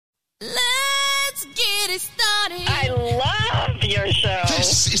get it started. I love your show.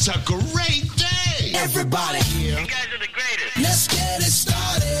 This is a great day. Everybody here. You guys are the greatest. Let's get it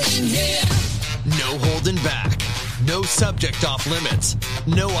started in here. No holding back. No subject off limits.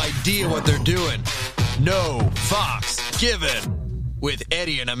 No idea what they're doing. No Fox given. With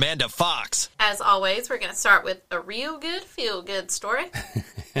Eddie and Amanda Fox. As always, we're going to start with a real good, feel-good story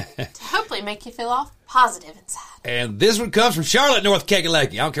to hopefully make you feel all positive inside. And this one comes from Charlotte, North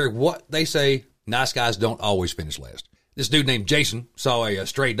Kakalaki. I don't care what they say, nice guys don't always finish last. This dude named Jason saw a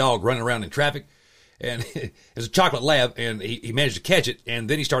stray dog running around in traffic, and it was a chocolate lab, and he managed to catch it, and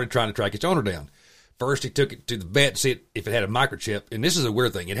then he started trying to track its owner down. First, he took it to the vet to see if it had a microchip, and this is a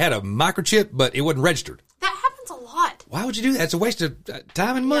weird thing. It had a microchip, but it wasn't registered. That happens a lot. Why would you do that? It's a waste of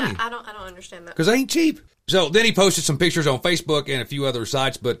time and money. Yeah, I don't understand that. Because they ain't cheap. So then he posted some pictures on Facebook and a few other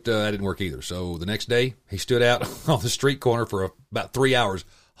sites, but that didn't work either. So the next day, he stood out on the street corner for about 3 hours,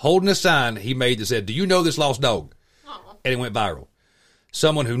 holding a sign he made that said, "Do you know this lost dog?" Oh. And it went viral.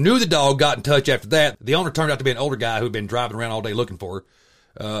 Someone who knew the dog got in touch after that. The owner turned out to be an older guy who'd been driving around all day looking for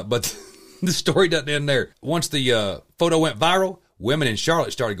her. But the story doesn't end there. Once the photo went viral, women in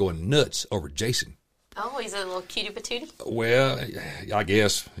Charlotte started going nuts over Jason. Oh, he's a little cutie patootie? Well, I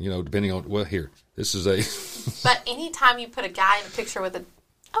guess, depending on, here, this is a... But anytime you put a guy in a picture with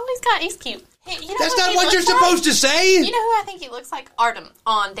he's cute. Hey, that's not what you're supposed to say. You know who I think he looks like? Artem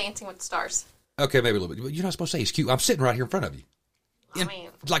on Dancing with the Stars. Okay, maybe a little bit. But you're not supposed to say he's cute. I'm sitting right here in front of you. I mean...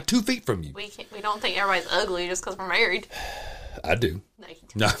 Like 2 feet from you. We don't think everybody's ugly just because we're married. I do. No, you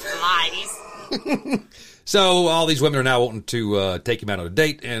don't. Lies. So all these women are now wanting to take him out on a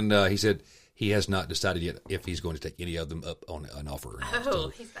date, and he said he has not decided yet if he's going to take any of them up on an offer.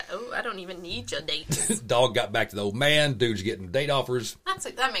 He's like, I don't even need your dates. Dog got back to the old man. Dude's getting date offers.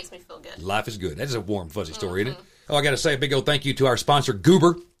 That makes me feel good. Life is good. That is a warm, fuzzy story, isn't it? Oh, I got to say a big old thank you to our sponsor,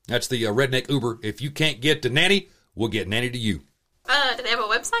 Goober. That's the redneck Uber. If you can't get to Nanny, we'll get Nanny to you. Do they have a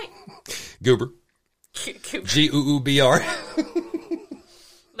website? Goober. Goober. G-U-U-B-R.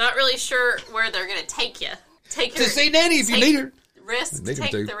 Not really sure where they're going to take you. To see Nanny if you need her.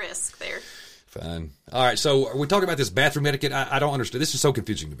 Take the risk there. Fine. All right, so we're talking about this bathroom etiquette. I don't understand. This is so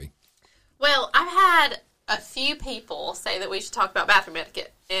confusing to me. Well, I've had a few people say that we should talk about bathroom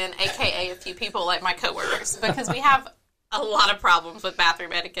etiquette, and a.k.a. a few people like my coworkers, because we have a lot of problems with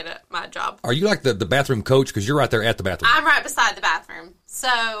bathroom etiquette at my job. Are you like the bathroom coach? Because you're right there at the bathroom. I'm right beside the bathroom.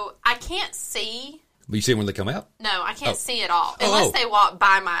 So I can't see. But you see them when they come out? No, I can't see at all. Unless they walk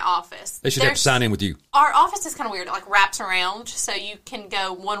by my office. They should have to sign in with you. Our office is kind of weird. It wraps around, so you can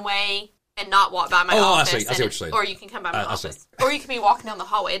go one way and not walk by my office. I see what you're saying. Or you can come by my office. Or you can be walking down the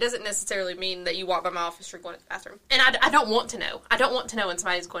hallway. It doesn't necessarily mean that you walk by my office or going to the bathroom. And I don't want to know. I don't want to know when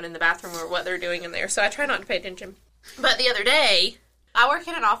somebody's going in the bathroom or what they're doing in there. So I try not to pay attention. But the other day, I work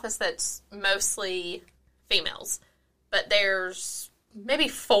in an office that's mostly females. But there's maybe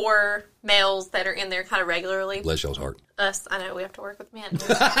 4 males that are in there kind of regularly. Bless y'all's heart. Us, I know, we have to work with men.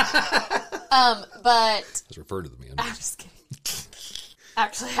 But... Let's refer to the men. I'm just kidding.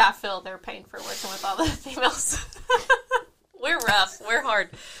 Actually, I feel their pain for working with all the females. We're rough. We're hard.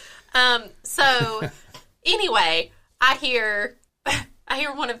 So, anyway, I hear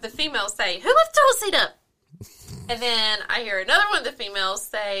one of the females say, "Who left the toilet seat up?" And then I hear another one of the females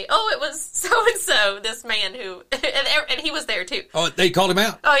say, "Oh, it was so-and-so, this man who..." And he was there, too. Oh, they called him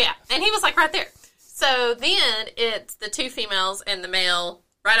out? Oh, yeah. And he was, right there. So then it's the 2 females and the male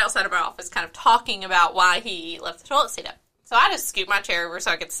right outside of our office kind of talking about why he left the toilet seat up. So I just scooped my chair over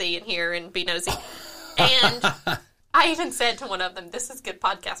so I could see and hear and be nosy. And I even said to one of them, "This is good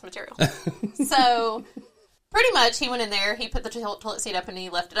podcast material." So pretty much he went in there, he put the toilet seat up, and he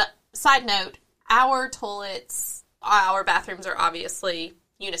left it up. Side note, our bathrooms are obviously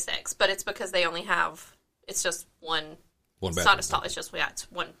unisex, but it's because they only have, it's just one bathroom. It's not a stall, it's just,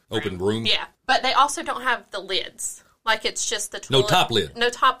 it's one open room. Yeah. But they also don't have the lids. It's just the toilet. No top lid. No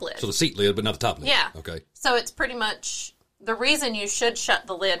top lid. So the seat lid, but not the top lid. Yeah. Okay. So it's pretty much... The reason you should shut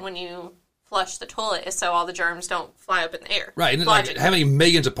the lid when you flush the toilet is so all the germs don't fly up in the air. Right. And how many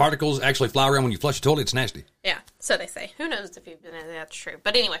millions of particles actually fly around when you flush the toilet? It's nasty. Yeah. So they say. Who knows if you've been in that's true.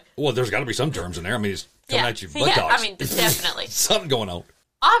 But anyway. Well, there's got to be some germs in there. I mean, it's coming at your buttocks. Definitely. Something going on.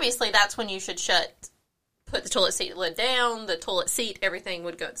 Obviously, that's when you should put the toilet seat lid down, the toilet seat, everything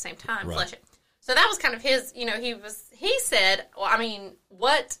would go at the same time, flush it. So that was kind of his, he said,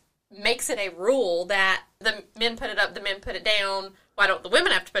 what makes it a rule that the men put it up, the men put it down? Why don't the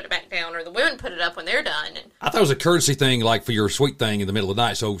women have to put it back down, or the women put it up when they're done? And I thought it was a courtesy thing, for your sweet thing in the middle of the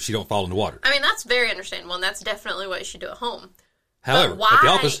night so she don't fall in the water. I mean, that's very understandable, and that's definitely what you should do at home. However, but at the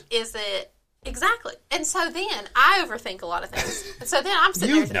office... is it... Exactly. And so then I overthink a lot of things. And so then I'm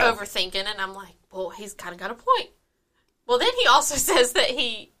sitting there overthinking, and I'm like, well, he's kind of got a point. Well, then he also says that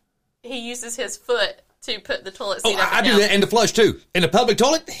he uses his foot to put the toilet seat up I and do down. that in the flush, too. In the public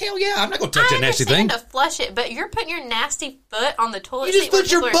toilet? Hell yeah, I'm not going to touch that nasty thing. I understand to flush it, but you're putting your nasty foot on the toilet You seat. just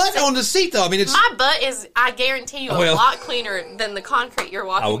put your where people are butt on the seat, though. I mean, it's... My butt is, I guarantee you, a Well, lot cleaner than the concrete you're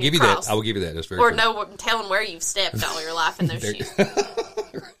walking I will give you across. that. I will give you that. That's very Or true. no telling where you've stepped all your life in those shoes.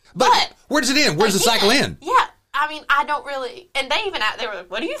 But where does it end? Where does the cycle end? Yeah. I mean, I don't really... And they even, they were like,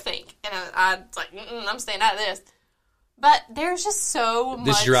 what do you think? And I was like, I'm staying out of this. But there's just so much...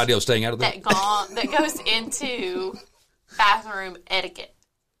 This is your idea of staying out of that? that goes into bathroom etiquette.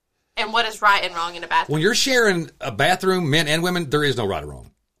 And what is right and wrong in a bathroom. When you're sharing a bathroom, men and women, there is no right or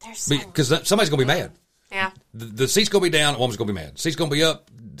wrong. Because somebody's going to be mad. Yeah. The seat's going to be down, a woman's going to be mad. Seat's going to be up,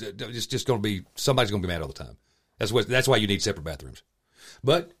 it's just going to be... Somebody's going to be mad all the time. That's why you need separate bathrooms.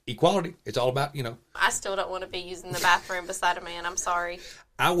 But equality, it's all about, I still don't want to be using the bathroom beside a man. I'm sorry.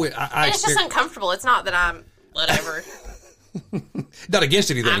 It's just uncomfortable. It's not that I'm... Whatever. Not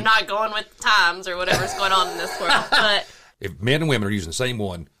against anything. I'm not going with the times or whatever's going on in this world. But if men and women are using the same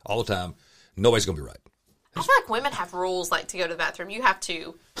one all the time, nobody's going to be right. I feel like women have rules like to go to the bathroom. You have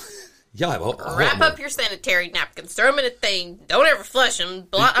to Y'all have a wrap up your sanitary napkins, throw them in a thing, don't ever flush them.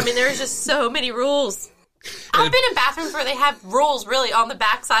 I mean, there's just so many rules. I've been in bathrooms where they have rules really on the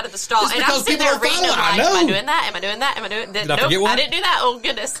back side of the stall. It's And I'm because sitting people there are reading them following. like, I know. am I doing that? Am I doing that? Am I doing that? Did I forget one? I didn't do that. Oh,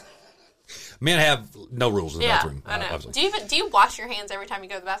 goodness. Men have no rules in the Yeah, bathroom. I know. Obviously. Do you wash your hands every time you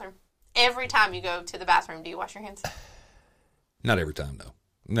go to the bathroom? Every time you go to the bathroom, do you wash your hands? Not every time, no.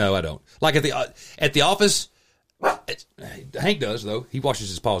 No, I don't. Like at the office, Hank does, though. He washes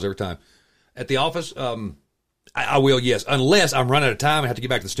his paws every time. At the office, I will, yes. Unless I'm running out of time and have to get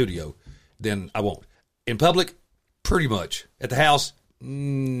back to the studio, then I won't. In public, pretty much. At the house,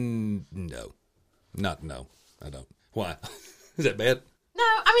 no. No, I don't. Why? Is that bad? No,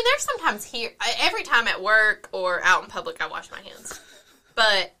 I mean, there's sometimes here, every time at work or out in public, I wash my hands.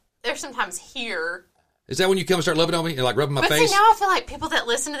 But there's sometimes here. Is that when you come and start loving on me and like rubbing my But face? see, now I feel like people that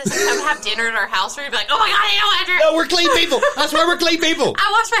listen to this and come and have dinner at our house are going to be like, oh my God, I know, Andrew. No, we're clean people. I swear we're clean people.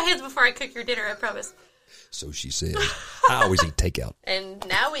 I wash my hands before I cook your dinner, I promise. So she said. I always eat takeout. And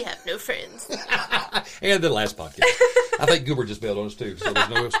now we have no friends. And the last podcast. I think Goober just bailed on us too, so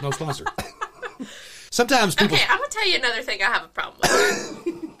there's no sponsor. Sometimes people... Okay, I'm going to tell you another thing I have a problem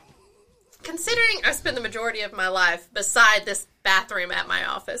with. Considering I spend the majority of my life beside this bathroom at my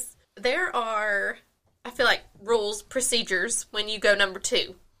office, there are, I feel like, rules, procedures when you go number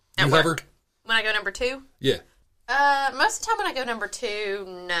 2 at You work. hover? When I go number 2? Yeah. Most of the time when I go number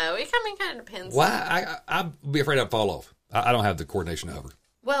 2, no. It kind of depends. Why? I'd be afraid I'd fall off. I don't have the coordination to hover.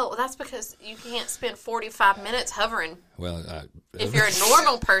 Well, that's because you can't spend 45 minutes hovering. Well, If you're a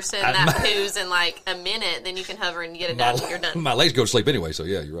normal person that poos in like a minute, then you can hover and get it done. You're done. My legs go to sleep anyway, so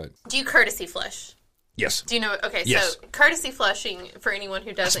yeah, you're right. Do you courtesy flush? Yes. Do you know? Okay, Yes. so courtesy flushing for anyone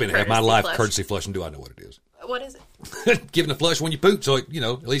who doesn't. Spend half my life courtesy flushing. Do I know what it is? What is it? Giving a flush when you poop, so at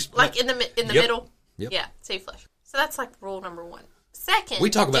least Like in the Yep. middle. Yep. Yeah, so you flush. So that's like rule number 1. Second, We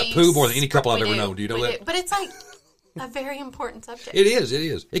talk about do you poo more than any couple I've we ever do. known. Do you know We that? But it's like a very important subject. It is.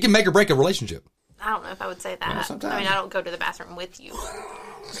 It can make or break a relationship. I don't know if I would say that. sometimes. I mean, I don't go to the bathroom with you.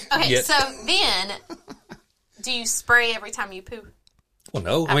 Okay, Yet. so then, do you spray every time you poo? Well,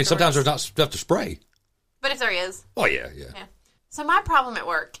 no. I mean, sometimes there's not stuff to spray. But if there is. Oh, yeah. Yeah. So my problem at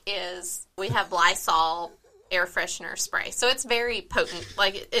work is we have Lysol air freshener spray. So it's very potent.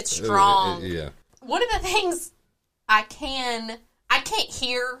 Like, it's strong. Yeah. One of the things I can't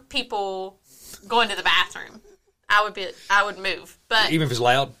hear people going to the bathroom. I would move. But Even if it's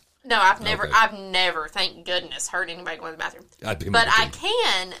loud? no, I've never, Okay. thank goodness, heard anybody going to the bathroom. I'd be But I moving.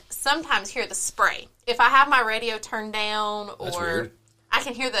 can sometimes hear the spray. If I have my radio turned down That's or weird. I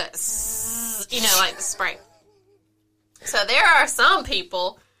can hear the zzz, like the spray. So there are some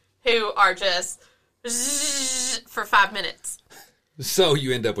people who are just zzz for 5 minutes. So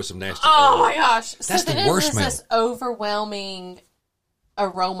you end up with some nasty... Oh my gosh. That's so the then worst there's smell. this overwhelming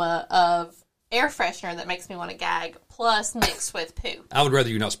aroma of air freshener that makes me want to gag, plus mixed with poo. I would rather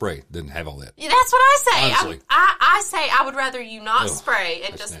you not spray than have all that. Yeah, that's what I say. Honestly. I say I would rather you not Ugh, spray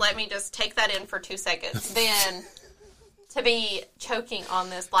and that's just nasty. let me just take that in for 2 seconds than to be choking on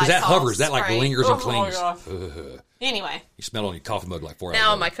this Because Lysol that hovers. That like spray. lingers and Oh my clings. gosh. Ugh. Anyway, You smell it on your coffee mug like 4 hours now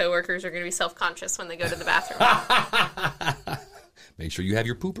later. my coworkers are going to be self-conscious when they go to the bathroom. Make sure you have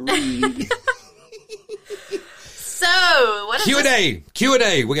your poopery. So, what is this? Q&A.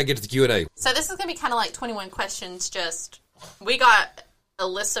 Q&A. We got to get to the Q&A. So this is going to be kind of like 21 questions. Just we got a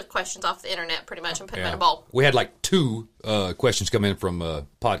list of questions off the internet, pretty much, and put them in a bowl. We had like 2 questions come in from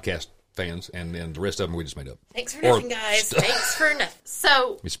podcast fans, and the rest of them we just made up. Thanks for nothing, guys. Thanks for nothing.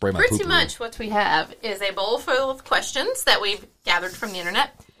 So, me spray my pretty poop much what we have is a bowl full of questions that we've gathered from the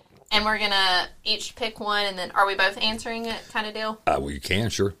internet. And we're going to each pick one, and then are we both answering it kind of deal? Well, you can,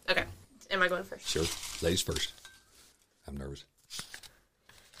 sure. Okay. Am I going first? Sure. Ladies first. I'm nervous.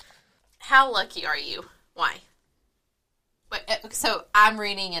 How lucky are you? Why? Wait, so I'm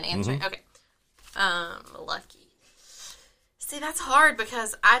reading and answering. Mm-hmm. Okay. Lucky. See, that's hard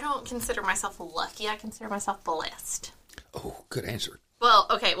because I don't consider myself lucky. I consider myself blessed. Oh, good answer. Well,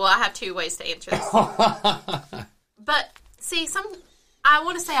 okay. Well, I have two ways to answer this. But see, I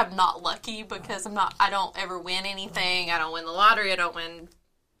want to say I'm not lucky because I don't ever win anything. I don't win the lottery. I don't win,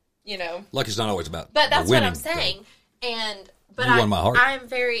 Lucky's not always about But that's the winning, what I'm saying. But you won my heart. I am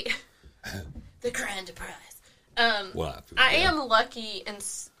very the grand prize. I am lucky, and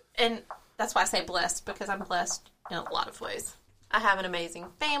that's why I say blessed, because I'm blessed in a lot of ways. I have an amazing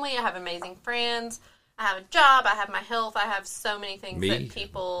family. I have amazing friends. I have a job. I have my health. I have so many things that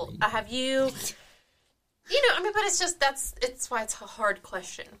people. I have you. But it's just it's why it's a hard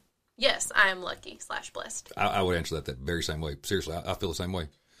question. Yes, I am lucky / blessed. I would answer that very same way. Seriously, I feel the same way.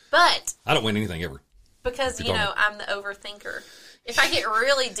 But I don't win anything ever. Because, I'm the overthinker. If I get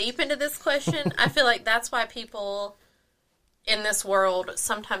really deep into this question, I feel like that's why people in this world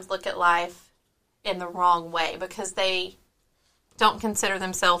sometimes look at life in the wrong way, because they don't consider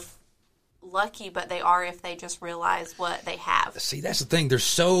themselves lucky, but they are if they just realize what they have. See, that's the thing. There's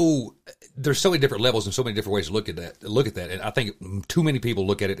so many different levels and so many different ways to look at that. And I think too many people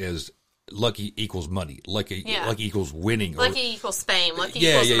look at it as lucky equals money. Lucky equals winning. Lucky equals fame. Lucky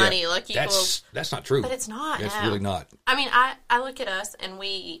equals money. Lucky equals... That's not true. But it's not. That's really not. I mean, I look at us and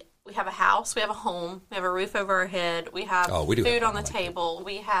we have a house. We have a home. We have a roof over our head. We have food on the table.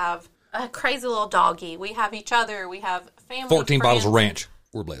 We have a crazy little doggy. We have each other. We have family. 14 bottles of ranch.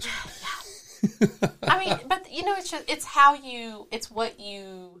 We're blessed. I mean, but it's it's what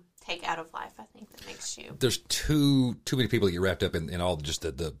you take out of life, I think, that makes you. There's too many people that get wrapped up in all just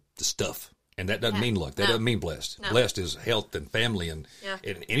the stuff. And that doesn't mean luck. That doesn't mean blessed. No. Blessed is health and family and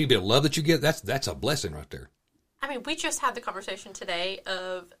any bit of love that you get, that's a blessing right there. I mean, we just had the conversation today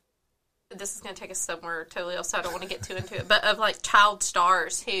of, this is going to take us somewhere totally else, so I don't want to get too into it, but of like child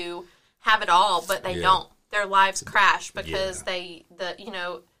stars who have it all, but they don't. Their lives crash because I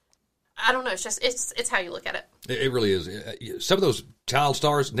don't know. It's just it's how you look at it. It really is. Some of those child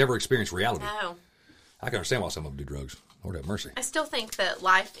stars never experience reality. No. I can understand why some of them do drugs. Lord have mercy. I still think that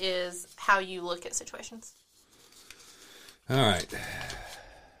life is how you look at situations. All right.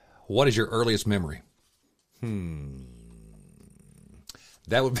 What is your earliest memory?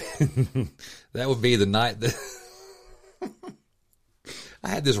 That would be the night that I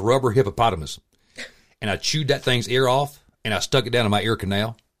had this rubber hippopotamus, and I chewed that thing's ear off, and I stuck it down in my ear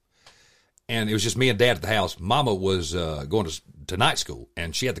canal. And it was just me and Dad at the house. Mama was going to night school,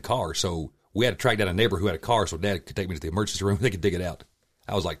 and she had the car, so we had to track down a neighbor who had a car so Dad could take me to the emergency room and they could dig it out.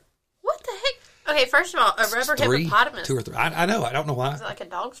 I was like, what the heck? Okay, first of all, a rubber hippopotamus. 2 or 3. I know. I don't know why. Is it like a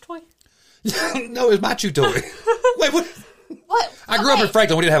dog's toy? No, it was my chew toy. Wait, what? What? I grew up in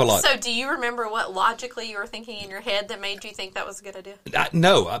Franklin. We didn't have a lot. So do you remember what logically you were thinking in your head that made you think that was a good idea?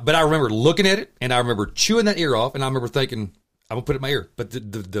 No, but I remember looking at it, and I remember chewing that ear off, and I remember thinking, I'm going to put it in my ear. But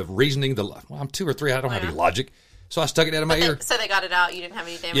the reasoning, I'm 2 or 3. I don't have any logic. So I stuck it out of my ear. So they got it out. You didn't have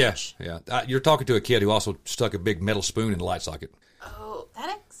any damage? Yeah. You're talking to a kid who also stuck a big metal spoon in the light socket. Oh,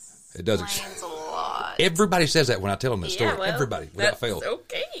 that it does explains a lot. Everybody says that when I tell them this story. Well, everybody, without fail.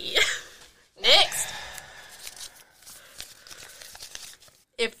 Okay. Next.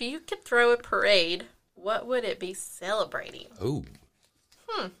 If you could throw a parade, what would it be celebrating? Ooh.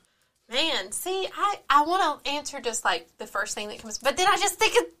 Man, see, I want to answer just like the first thing that comes, but then I just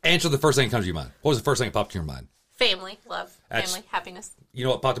think of... Answer the first thing that comes to your mind. What was the first thing that popped in your mind? Family, love, family, happiness. You know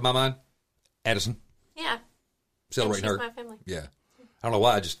what popped in my mind? Addison. Yeah. Celebrating her. My family. Yeah. I don't know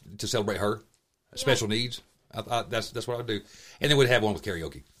why, just to celebrate her. Special needs. That's what I would do. And then we'd have one with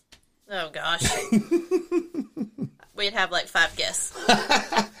karaoke. Oh, gosh. We'd have like 5 guests.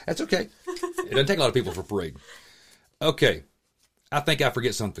 That's okay. It doesn't take a lot of people for a parade. Okay. I think I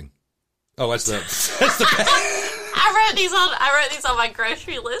forget something. Oh, that's the I wrote these on my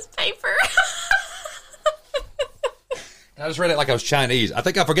grocery list paper. I just read it like I was Chinese. I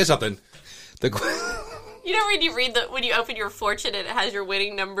think I forget something. You know when you open your fortune and it has your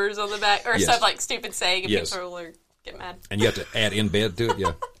winning numbers on the back or some like stupid saying and people are get mad. And you have to add in bed to it,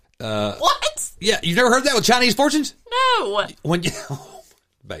 yeah. What? Yeah, you've never heard that with Chinese fortunes? No. When you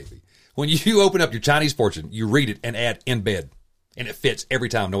open up your Chinese fortune, you read it and add in bed. And it fits every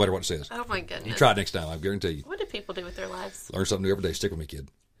time, no matter what it says. Oh, my goodness. You try it next time, I guarantee you. What do people do with their lives? Learn something new every day. Stick with me, kid.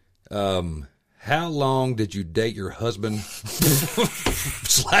 How long did you date your husband /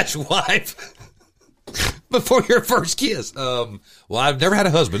 wife before your first kiss? Well, I've never had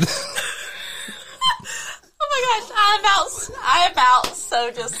a husband. Oh my gosh, I about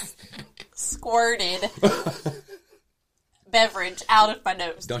so just squirted beverage out of my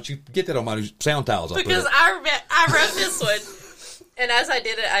nose. Don't you get that on my sound tiles? Because I wrote this one, and as I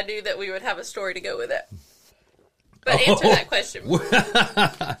did it, I knew that we would have a story to go with it. But answer that question.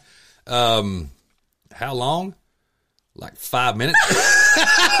 How long? Like 5 minutes?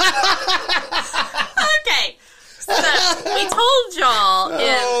 Okay. So we told y'all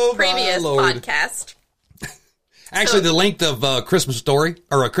in previous podcast. Actually, the length of Christmas Story,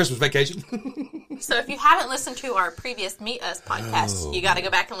 or a Christmas Vacation. So if you haven't listened to our previous Meet Us podcast, you got to go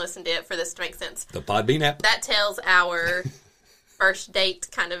back and listen to it for this to make sense. The Podbean app. That tells our first date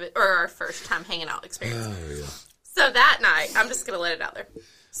kind of, or our first time hanging out experience. Oh, yeah. So that night, I'm just going to let it out there.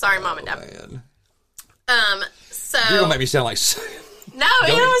 Sorry, Mom and Dad. Man. So You're going to make me sound like... No,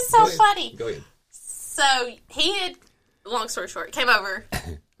 it was so funny. Go ahead. So he had, long story short, came over.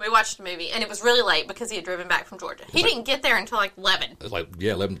 We watched a movie, and it was really late because he had driven back from Georgia. He didn't get there until like 11. It was like,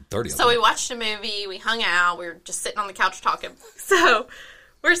 11:30. So we watched a movie, we hung out, we were just sitting on the couch talking. So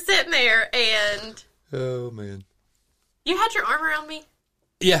we're sitting there, and... Oh, man. You had your arm around me?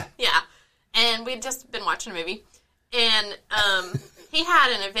 Yeah. Yeah. And we'd just been watching a movie. And he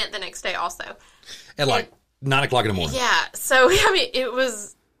had an event the next day also. At like 9 o'clock in the morning. Yeah. So, I mean, it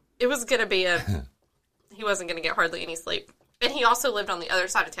was going to be he wasn't going to get hardly any sleep. And he also lived on the other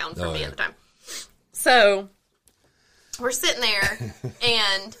side of town from me at the time. So, we're sitting there,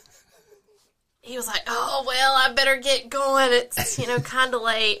 and he was like, oh, well, I better get going. It's, kind of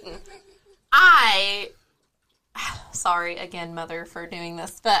late. And sorry again, Mother, for doing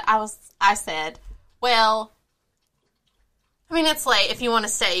this, but I said, well, I mean, it's late. If you want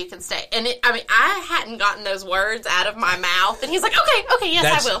to stay, you can stay. And I hadn't gotten those words out of my mouth. And he's like, okay,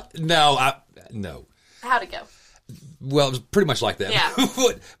 yes, I will. No. How'd it go? Well, it was pretty much like that. Yeah.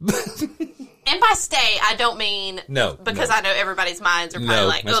 And by stay, I don't mean... No. Because I know everybody's minds are probably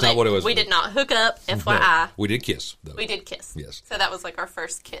like... that's not what it was. We did not hook up, FYI. No, we did kiss, though. We did kiss. Yes. So that was like our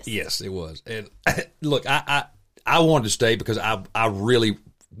first kiss. Yes, it was. And look, I wanted to stay because I really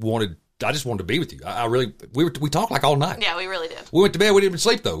wanted... I just wanted to be with you. We talked like all night. Yeah, we really did. We went to bed. We didn't even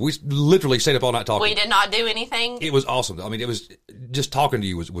sleep, though. We literally stayed up all night talking. We did not do anything. It was awesome. I mean, it was just talking to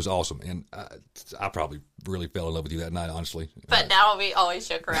you was awesome. And I probably really fell in love with you that night, honestly. But now we always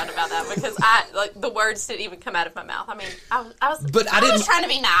joke around about that because the words didn't even come out of my mouth. I mean, I was trying to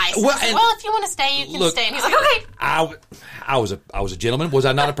be nice. Well, if you want to stay, you can stay. And he's like, okay. I was a gentleman. Was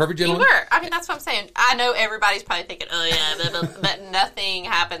I not a perfect gentleman? You were. I mean, that's what I'm saying. I know everybody's probably thinking, oh yeah, blah, blah, blah, but nothing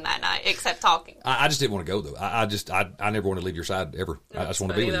happened that night except talking. I just didn't want to go though. I never want to leave your side ever. I just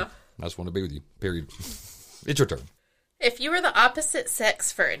want to be with you. I just want to be with you. Period. It's your turn. If you were the opposite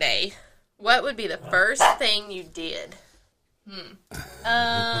sex for a day, what would be the first thing you did?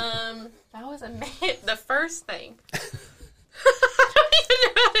 That was the first thing. I don't even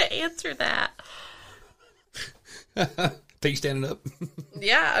know how to answer that. Pete standing up?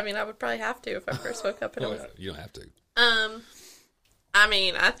 Yeah, I mean, I would probably have to if I first woke up. You don't have to. I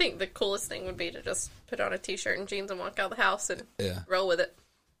mean, I think the coolest thing would be to just put on a t-shirt and jeans and walk out of the house and roll with it.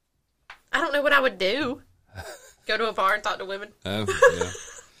 I don't know what I would do. Go to a bar and talk to women. Yeah.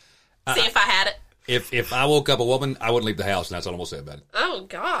 See if I had it. If I woke up a woman, I wouldn't leave the house, and that's all I'm going to say about it. Oh,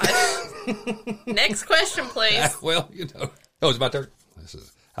 God. Next question, please. Well, Oh, it's my turn. I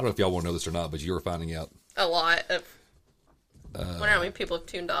don't know if y'all want to know this or not, but you were finding out. A lot of... I wonder how many people have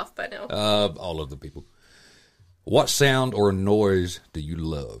tuned off by now. All of the people. What sound or noise do you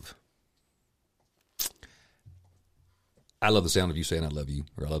love? I love the sound of you saying I love you,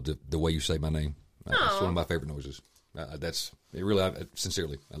 or I love the way you say my name. It's one of my favorite noises.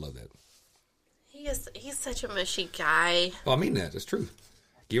 Sincerely, I love that. He's such a mushy guy. Oh, I mean that. That's true.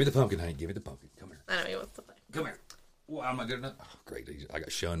 Give me the pumpkin, honey. Give me the pumpkin. Come here. I know he wants to play. Come here. Well, I'm not good enough. Oh, great. I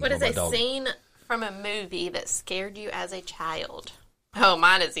got shunned. What is a scene from a movie that scared you as a child? Oh,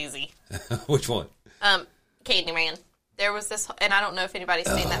 mine is easy. Which one? Candyman. There was this, and I don't know if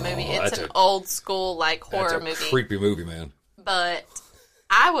anybody's seen that movie. It's an old school, horror movie. Creepy movie, man. But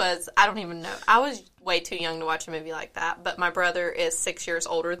I don't even know. I was way too young to watch a movie like that. But my brother is 6 years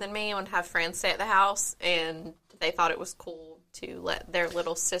older than me and would have friends stay at the house. And they thought it was cool to let their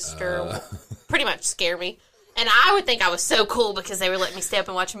little sister pretty much scare me. And I would think I was so cool because they would let me stay up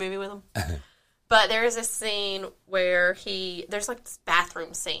and watch a movie with them. But there is a scene where there's this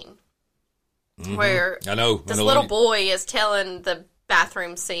bathroom scene. Mm-hmm. Where I know this little boy is telling the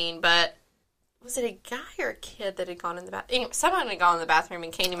bathroom scene, but was it a guy or a kid that had gone in the bathroom? Someone had gone in the bathroom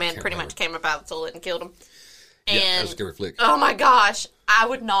and Candyman pretty much came up out of the toilet and killed him. And, yeah, that was a scary flick. Oh my gosh, I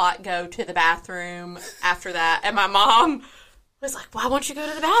would not go to the bathroom after that. And my mom was like, why won't you go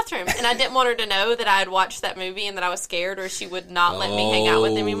to the bathroom? And I didn't want her to know that I had watched that movie and that I was scared or she would not let me hang out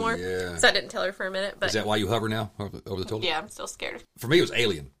with him anymore. Yeah. So I didn't tell her for a minute. But is that why you hover now over the toilet? Yeah, I'm still scared. For me, it was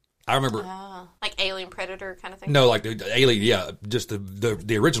Alien. I remember. Like Alien Predator kind of thing? No, like the Alien, yeah. Just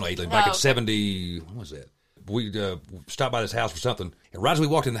the original Alien back in 70. What was that? We stopped by this house for something. And right as we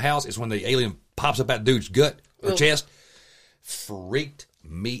walked in the house is when the alien pops up that dude's gut or chest. Freaked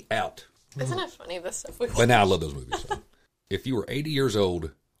me out. Isn't it funny, this stuff we watch? But now I love those movies. So. If you were 80 years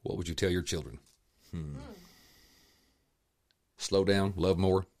old, what would you tell your children? Slow down, love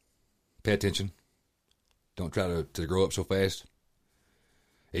more, pay attention. Don't try to grow up so fast.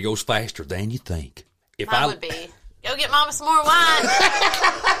 It goes faster than you think. Mine would be, go get Mama some more wine.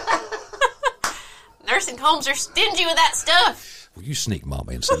 Nursing homes are stingy with that stuff. Will you sneak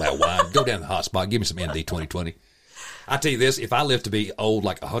Mama in some of that wine? Go down to the hot spot. Give me some ND 2020. I tell you this, if I live to be old,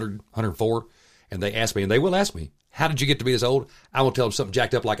 like 100, 104, and they ask me, and they will ask me, how did you get to be this old? I will tell them something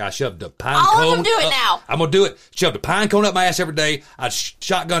jacked up like I shoved a pine cone. All of them do it now. I'm going to do it. Shoved a pine cone up my ass every day. I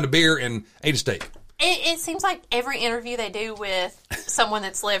shotgunned a beer and ate a steak. It seems like every interview they do with someone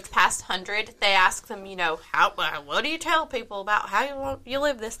that's lived past 100, they ask them, what do you tell people about how you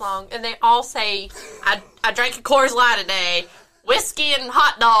live this long? And they all say, I drank a Coors Light a day, whiskey and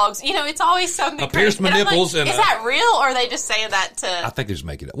hot dogs. It's always something crazy. Pierced my nipples. Like, is that real, or are they just saying that to... I think they just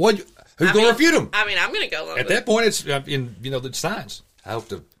make it up. Who's going to refute them? I'm going to go along At that point, it's it's science. I hope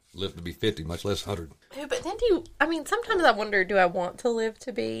to live to be 50, much less 100. But then sometimes I wonder, do I want to live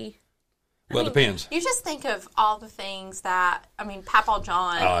to be... Well, it depends. You just think of all the things that, Papa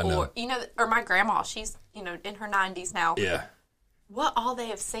John, or my grandma, she's, in her 90s now. Yeah. What all they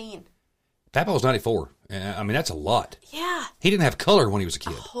have seen. Papa was 94. That's a lot. Yeah. He didn't have color when he was a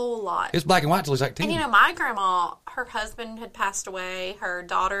kid. A whole lot. It was black and white until he was like 10. And, my grandma, her husband had passed away.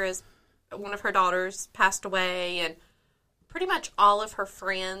 One of her daughters passed away. And pretty much all of her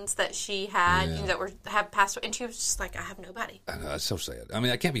friends that she had, have passed away. And she was just like, I have nobody. I know, that's so sad.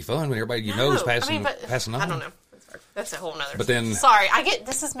 That can't be fun when everybody is passing on. I don't know. That's a whole nother. But then, sorry,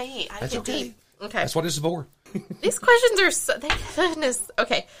 this is me. That's okay. Deep. Okay. That's what this is for. These questions are thank goodness.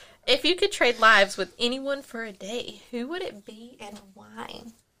 Okay. If you could trade lives with anyone for a day, who would it be and why?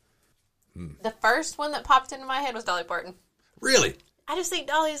 The first one that popped into my head was Dolly Parton. Really? I just think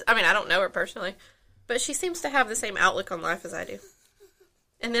Dolly's... I don't know her personally, but she seems to have the same outlook on life as I do.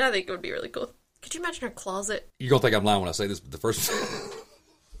 And then I think it would be really cool. Could you imagine her closet? You're going to think I'm lying when I say this, but the first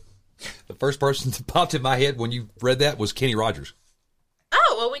person that popped in my head when you read that was Kenny Rogers.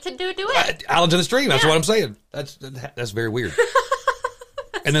 Oh, well, we can do a duet. Islands in the Stream, that's what I'm saying. That's very weird.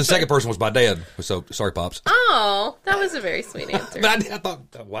 And then the second person was my dad. So, sorry, Pops. Oh, that was a very sweet answer. But I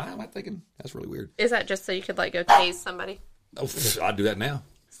thought, why am I thinking? That's really weird. Is that just so you could, go tase somebody? Oh, I'd do that now.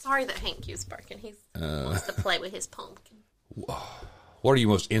 Sorry that Hank keeps barking. He wants to play with his pumpkin. What are you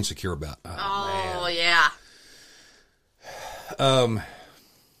most insecure about? Oh yeah.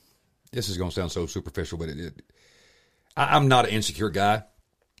 This is going to sound so superficial, but I'm not an insecure guy.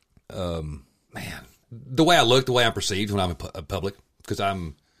 The way I look, the way I'm perceived when I'm in public, because I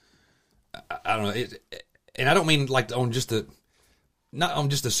don't know, and I don't mean not on just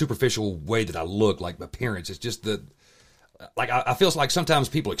the superficial way that I look, like appearance. It's just I feel like sometimes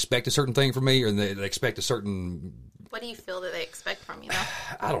people expect a certain thing from me, or they expect a certain... What do you feel that they expect from you, though?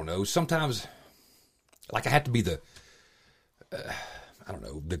 I don't know. Sometimes, I have to be the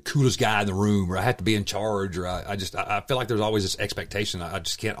coolest guy in the room, or I have to be in charge, or I feel like there's always this expectation. I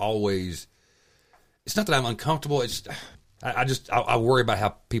just can't always... It's not that I'm uncomfortable. It's I worry about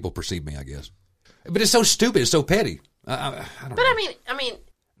how people perceive me, I guess. But it's so stupid. It's so petty. I don't know. I mean...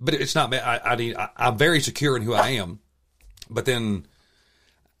 But it's not... I'm very secure in who I am. But then,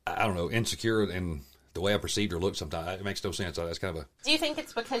 I don't know, insecure and the way I perceived or looked sometimes, it makes no sense. That's kind of a... Do you think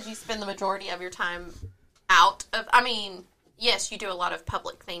it's because you spend the majority of your time out of... yes, you do a lot of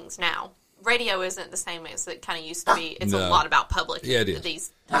public things now. Radio isn't the same as it kind of used to be. It's a lot about public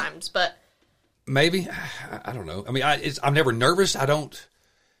these times, but... Maybe. I don't know. I'm never nervous. I don't...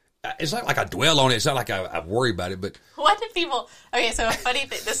 It's not like I dwell on it. It's not like I worry about it, but... What do people... Okay, so a funny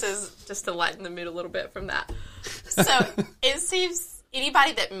thing... This is just to lighten the mood a little bit from that. So, it seems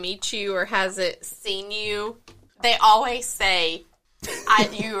anybody that meets you or hasn't seen you, they always say,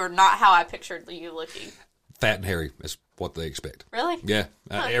 you are not how I pictured you looking. Fat and hairy is what they expect. Really? Yeah.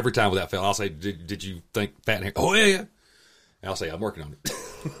 Huh. Every time without fail, I'll say, did you think fat and hairy? Oh, yeah. And I'll say, I'm working on it.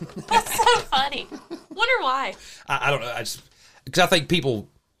 That's so funny. Wonder why. I don't know. Because I think people...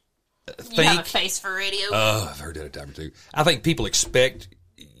 You have a face for radio. I've heard that a time or two. I think people expect...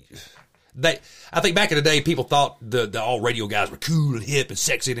 I think back in the day, people thought the all radio guys were cool and hip and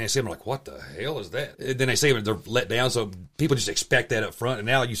sexy, and they see them like, what the hell is that? And then they see them and they're let down, so people just expect that up front. And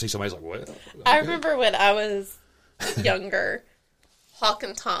now you see somebody's like, well, okay. I remember when I was younger, Hawk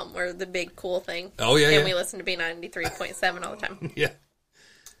and Tom were the big cool thing. Oh, yeah, and we listened to B93.7 all the time. Yeah.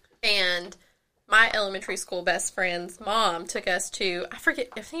 And my elementary school best friend's mom took us to, I think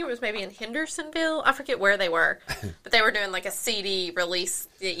it was maybe in Hendersonville. I forget where they were. But they were doing like a CD release,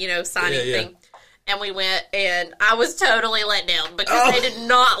 signing thing. And we went, and I was totally let down because they did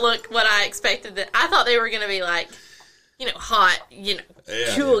not look what I expected. I thought they were going to be like, hot,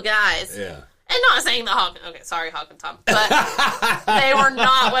 cool guys. Yeah. And not saying the Hawk, okay, sorry, Hawk and Tom. But they were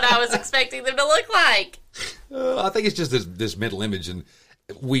not what I was expecting them to look like. I think it's just this mental image, and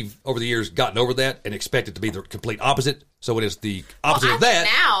we've, over the years, gotten over that and expect it to be the complete opposite. So it is the opposite of that.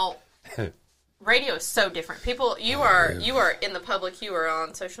 Now, radio is so different. People, you are in the public, you are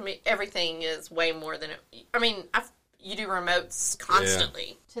on social media. Everything is way more than it. I mean, you do remotes constantly.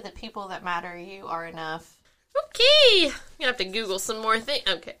 Yeah. To the people that matter, you are enough. Okay. You're going to have to Google some more things.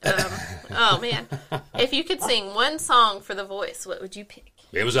 Okay. Oh, man. If you could sing one song for The Voice, what would you pick?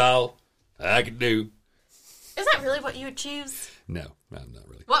 It was all I could do. Is that really what you would choose? No, not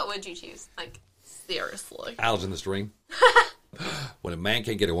really. What would you choose? Like, seriously. Owls in the Stream. When a man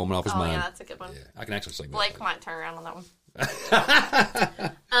can't get a woman off his mind. Oh, yeah, that's a good one. Yeah, I can actually sing that. Blake might turn around on that one. What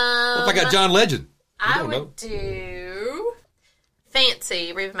if I got John Legend? I would do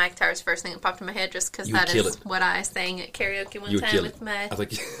Fancy, Reba McEntire's first thing that popped in my head just because that is what I sang at karaoke one time with my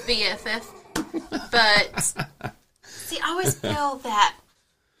BFF. But, see, I always feel that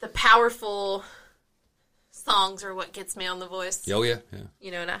the powerful songs are what gets me on The Voice. Oh, yeah.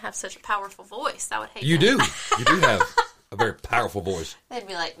 And I have such a powerful voice. I would hate You that. do. You do have a very powerful voice. They'd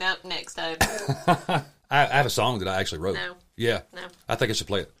be like, nope, next time. I have a song that I actually wrote. No. Yeah. No. I think I should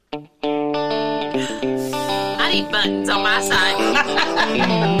play it. I need buttons on my side.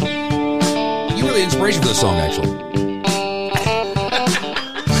 You were the inspiration for this song, actually. You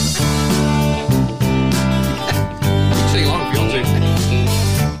can sing along if you want to.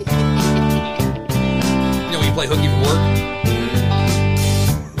 When you play hooky from work?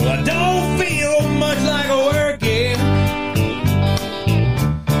 Well, I don't feel much like working.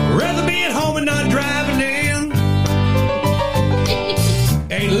 Rather be at home and not driving in.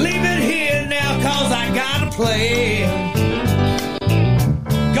 Ain't leaving here now cause I got a plan.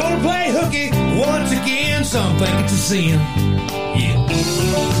 Gonna play hooky once again. Some think it's a sin. Yeah.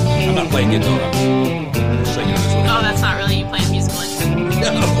 I'm not playing guitar. I'm singing this one. Oh, that's not really you playing musical instrument.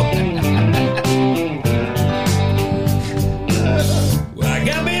 Well, I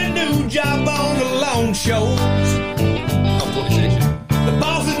got me a new job on the long shows. I'm 26. The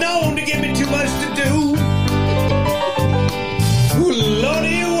boss is known to give me too much to do. Ooh, Lord,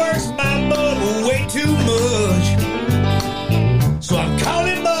 he works my butt way too much. So I called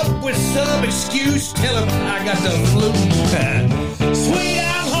him up with some excuse, tell him I got the flu. Sweet,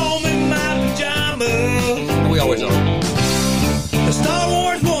 I'm home in my pajamas. We always are. The Star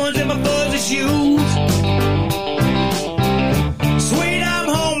Wars ones in my fuzzy shoes. Sweet, I'm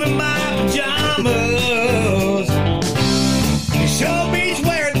home in my pajamas. It sure beats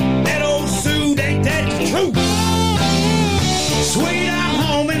wearing that old suit, ain't that the truth? Sweet, I'm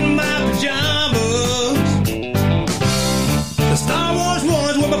home in my pajamas. The Star Wars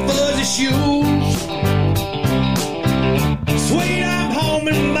ones with my fuzzy shoes. Sweet, I'm home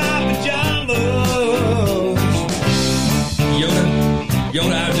in my pajamas.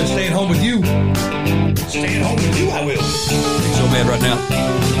 Yoda, I'm just staying home with you. Staying home with you, I will. Are you so mad right now?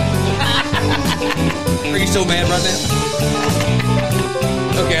 Are you so mad right now?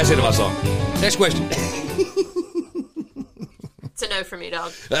 Okay, I said to my song. Next question. It's a no from you,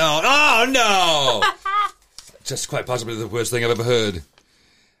 dog. Oh no! That's quite possibly the worst thing I've ever heard.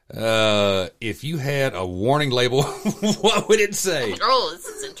 If you had a warning label, what would it say? Oh, this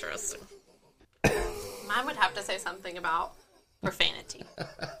is interesting. Mine would have to say something about profanity.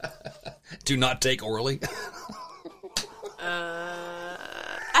 Do not take orally. I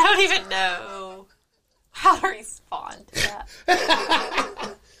don't even know how to respond to that.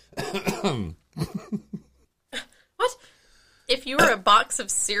 What? If you were a box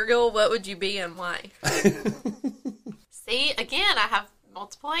of cereal, what would you be and why? See, again, I have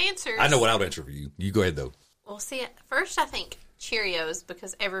multiple answers. I know what I would answer for you. You go ahead, though. Well, see, first I think Cheerios,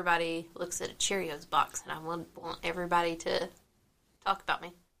 because everybody looks at a Cheerios box, and I want everybody to talk about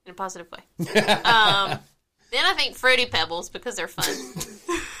me in a positive way. Then I think Fruity Pebbles, because they're fun.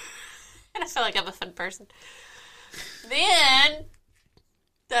 And I feel like I'm a fun person. Then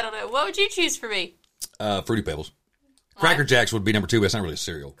I don't know. What would you choose for me? Fruity Pebbles. Cracker Jacks would be number 2, but it's not really a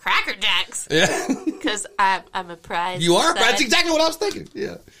cereal. Cracker Jacks. Yeah. Because I'm a prize. You are? inside. That's exactly what I was thinking.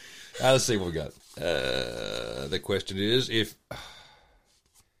 Yeah. Let's see what we got. The question is, if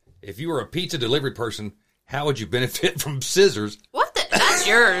you were a pizza delivery person, how would you benefit from scissors? What the? That's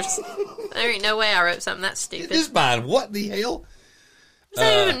yours. There ain't no way I wrote something that stupid. It is mine. What the hell? What does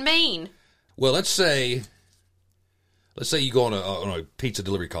that even mean? Well, let's say you go on a pizza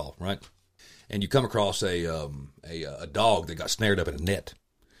delivery call, right? And you come across a dog that got snared up in a net.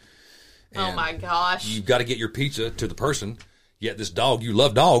 Oh And my gosh! you've got to get your pizza to the person. Yet this dog, you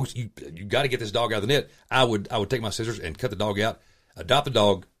love dogs. You got to get this dog out of the net. I would take my scissors and cut the dog out, adopt the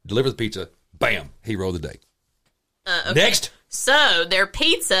dog, deliver the pizza. Bam, hero of the day. Okay. Next. So their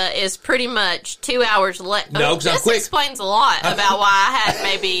pizza is pretty much 2 hours late. No, because I'm this quick. explains a lot about why I had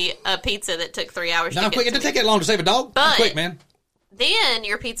maybe a pizza that took 3 hours. No, to I'm get quick. It to didn't me. take that long to save a dog. I'm But- quick, man. Then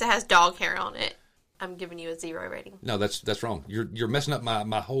your pizza has dog hair on it. I'm giving you a 0 rating. No, that's wrong. You're messing up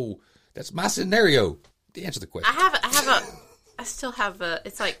my whole. That's my scenario. Answer the question. I still have a.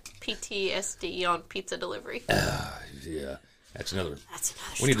 It's like PTSD on pizza delivery. Yeah, that's another. That's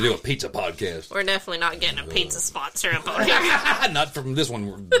another. We need to do a pizza podcast. We're definitely not getting a pizza sponsor up on here. Not from this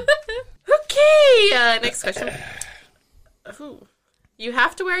one. Okay, next question. Ooh. You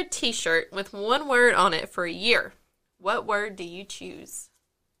have to wear a T-shirt with one word on it for a year. What word do you choose?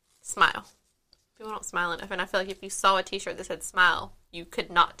 Smile. People don't smile enough, and I feel like if you saw a T-shirt that said smile, you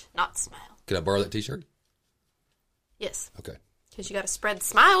could not smile. Could I borrow that T-shirt? Yes, Okay, because you got to spread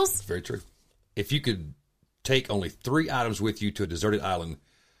smiles. very true. If you could take only 3 items with you to a deserted island,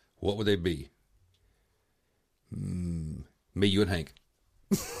 what would they be? Me, you, and Hank.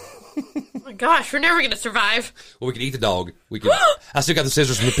 Oh my gosh, we're never going to survive. Well, we could eat the dog. We could. I still got the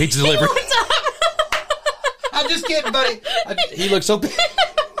scissors from the pizza delivery. I'm just kidding, buddy. He looks so. That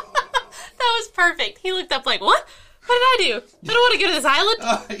was perfect. He looked up like, what? What did I do? I don't want to go to this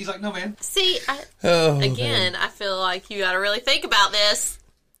island. He's like, no, man. See, Man. I feel like you got to really think about this.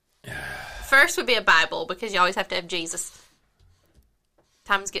 First would be a Bible, because you always have to have Jesus.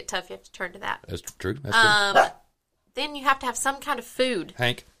 Times get tough, you have to turn to that. That's true. That's true. Then you have to have some kind of food.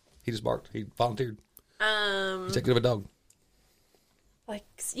 Hank, he just barked. He volunteered. He's taking care of a dog. Like,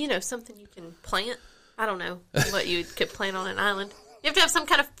 something you can plant. I don't know what you could plant on an island. You have to have some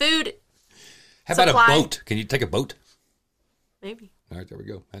kind of food. How about Supply. a boat? Can you take a boat? Maybe. All right, there we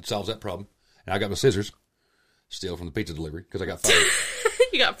go. That solves that problem. And I got my scissors, still from the pizza delivery, because I got fired.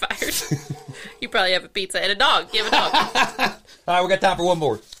 You got fired. You probably have a pizza and a dog. You have a dog. All right, we got time for one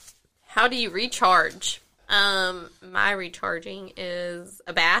more. How do you recharge? My recharging is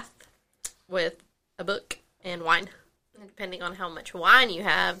a bath with a book and wine. And depending on how much wine you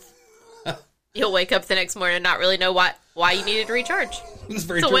have, you'll wake up the next morning and not really know why you needed to recharge. That's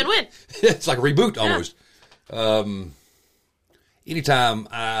very It's a true. win-win. It's like a reboot almost. Anytime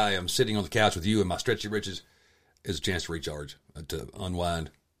I am sitting on the couch with you and my stretchy riches is a chance to recharge, to unwind.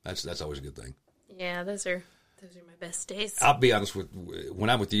 That's always a good thing. Yeah, those are my best days. I'll be honest with when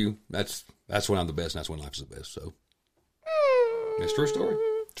I'm with you, that's when I'm the best, and that's when life is the best. So it's true story.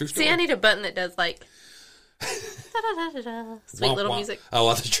 True story. See, I need a button that does like da-da-da-da-da, sweet Womp, little womp. music. Oh,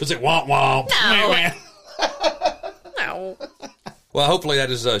 I thought you was like womp womp. No. Well, hopefully that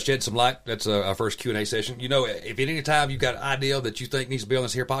has shed some light. That's our first Q&A session. If at any time you've got an idea that you think needs to be on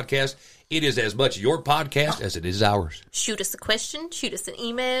this here podcast, it is as much your podcast as it is ours. Shoot us a question. Shoot us an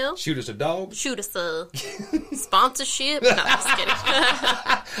email. Shoot us a dog. Shoot us a sponsorship. No, I'm just kidding.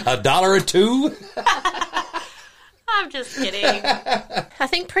 $1 or $2. I'm just kidding. I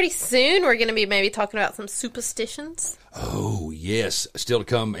think pretty soon we're going to be maybe talking about some superstitions. Oh, yes. Still to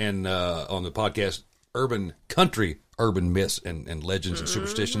come and on the podcast, urban myths and legends and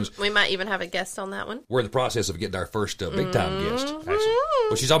superstitions. We might even have a guest on that one. We're in the process of getting our first big-time guest, actually.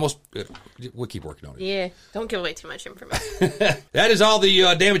 Well, she's almost... we'll keep working on it. Yeah, don't give away too much information. That is all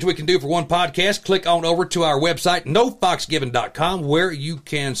the damage we can do for one podcast. Click on over to our website, nofoxgiven.com, where you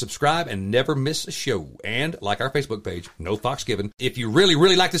can subscribe and never miss a show. And like our Facebook page, No Fox Given. If you really,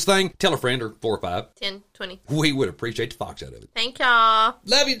 really like this thing, tell a friend or 4 or 5. 10, 20. We would appreciate the fox out of it. Thank y'all.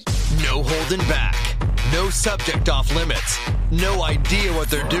 Love you. No holding back. No subject off limits. No idea what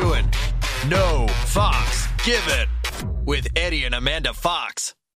they're doing. No Fox Given. With Eddie and Amanda Fox.